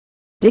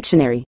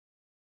Dictionary.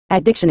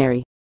 At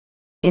dictionary.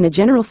 In a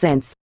general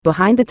sense,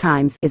 behind the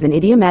times is an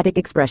idiomatic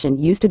expression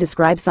used to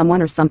describe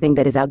someone or something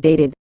that is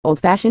outdated,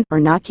 old-fashioned, or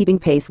not keeping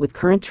pace with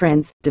current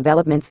trends,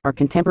 developments, or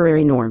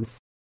contemporary norms.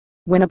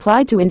 When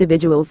applied to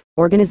individuals,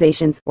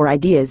 organizations, or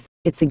ideas,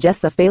 it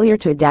suggests a failure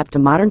to adapt to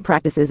modern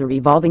practices or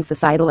evolving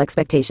societal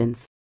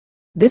expectations.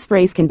 This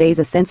phrase conveys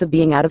a sense of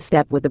being out of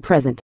step with the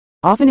present,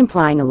 often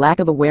implying a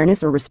lack of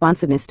awareness or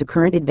responsiveness to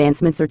current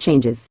advancements or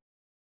changes.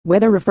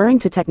 Whether referring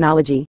to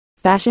technology,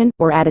 fashion,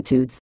 or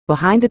attitudes,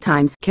 behind the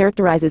times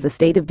characterizes a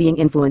state of being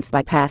influenced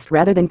by past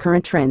rather than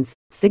current trends,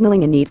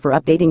 signaling a need for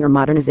updating or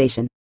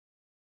modernization.